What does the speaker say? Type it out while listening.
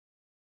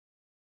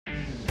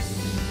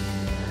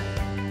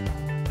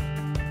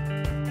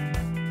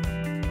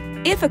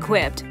If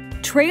equipped,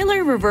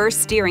 Trailer Reverse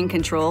Steering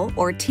Control,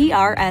 or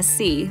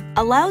TRSC,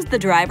 allows the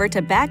driver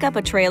to back up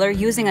a trailer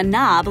using a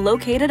knob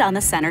located on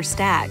the center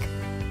stack.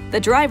 The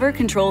driver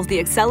controls the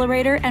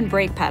accelerator and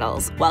brake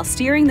pedals while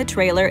steering the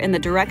trailer in the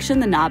direction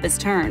the knob is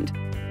turned.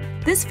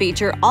 This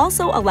feature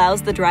also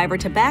allows the driver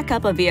to back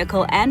up a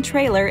vehicle and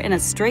trailer in a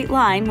straight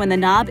line when the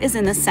knob is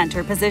in the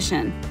center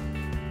position.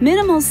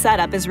 Minimal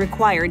setup is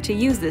required to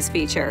use this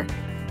feature.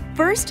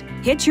 First,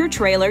 hitch your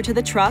trailer to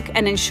the truck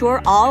and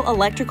ensure all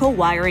electrical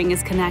wiring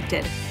is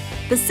connected.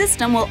 The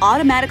system will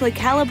automatically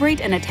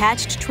calibrate an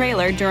attached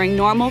trailer during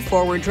normal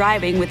forward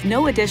driving with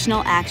no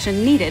additional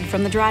action needed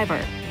from the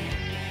driver.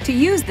 To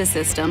use the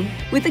system,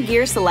 with the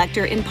gear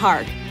selector in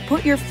park,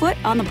 put your foot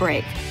on the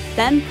brake.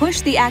 Then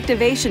push the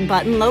activation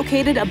button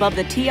located above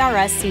the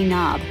TRSC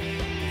knob.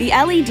 The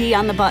LED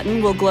on the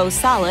button will glow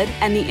solid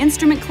and the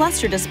instrument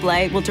cluster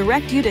display will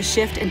direct you to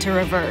shift into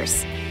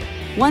reverse.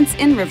 Once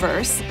in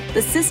reverse,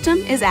 the system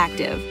is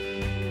active.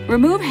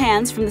 Remove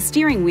hands from the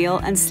steering wheel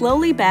and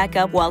slowly back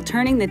up while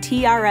turning the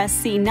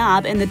TRSC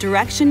knob in the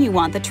direction you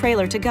want the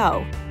trailer to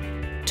go.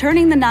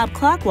 Turning the knob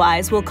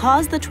clockwise will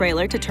cause the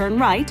trailer to turn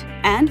right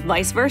and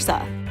vice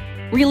versa.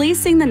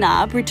 Releasing the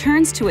knob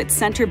returns to its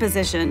center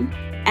position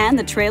and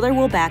the trailer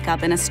will back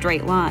up in a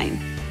straight line.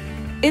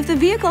 If the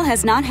vehicle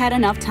has not had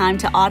enough time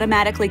to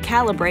automatically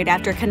calibrate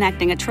after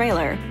connecting a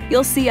trailer,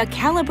 you'll see a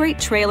Calibrate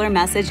Trailer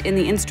message in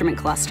the instrument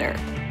cluster.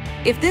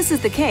 If this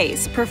is the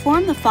case,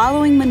 perform the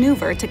following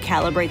maneuver to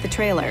calibrate the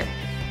trailer.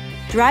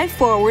 Drive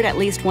forward at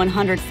least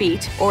 100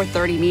 feet or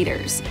 30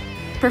 meters.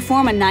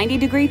 Perform a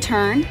 90-degree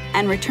turn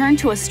and return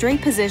to a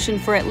straight position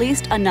for at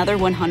least another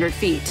 100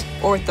 feet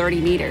or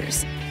 30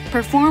 meters.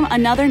 Perform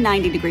another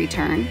 90-degree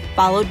turn,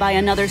 followed by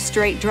another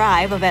straight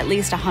drive of at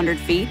least 100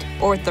 feet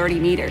or 30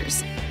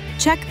 meters.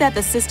 Check that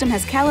the system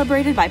has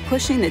calibrated by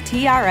pushing the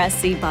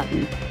TRSC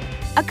button.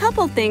 A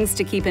couple things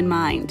to keep in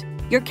mind.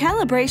 Your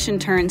calibration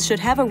turns should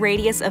have a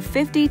radius of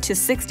 50 to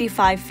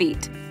 65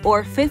 feet,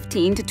 or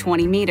 15 to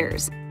 20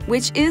 meters,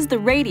 which is the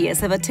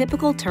radius of a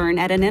typical turn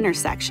at an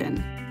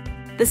intersection.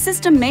 The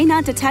system may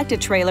not detect a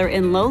trailer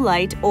in low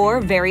light or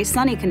very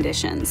sunny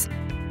conditions.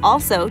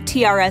 Also,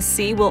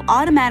 TRSC will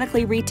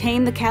automatically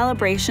retain the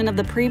calibration of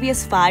the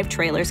previous 5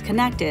 trailers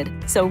connected,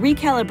 so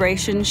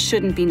recalibration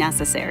shouldn't be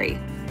necessary.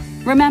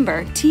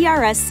 Remember,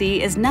 TRSC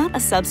is not a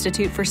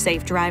substitute for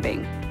safe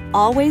driving.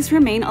 Always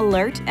remain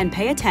alert and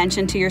pay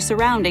attention to your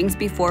surroundings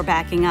before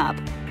backing up.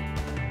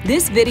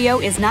 This video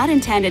is not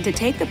intended to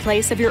take the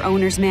place of your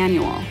owner's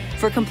manual.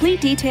 For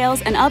complete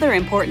details and other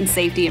important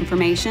safety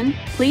information,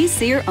 please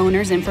see your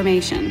owner's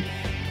information.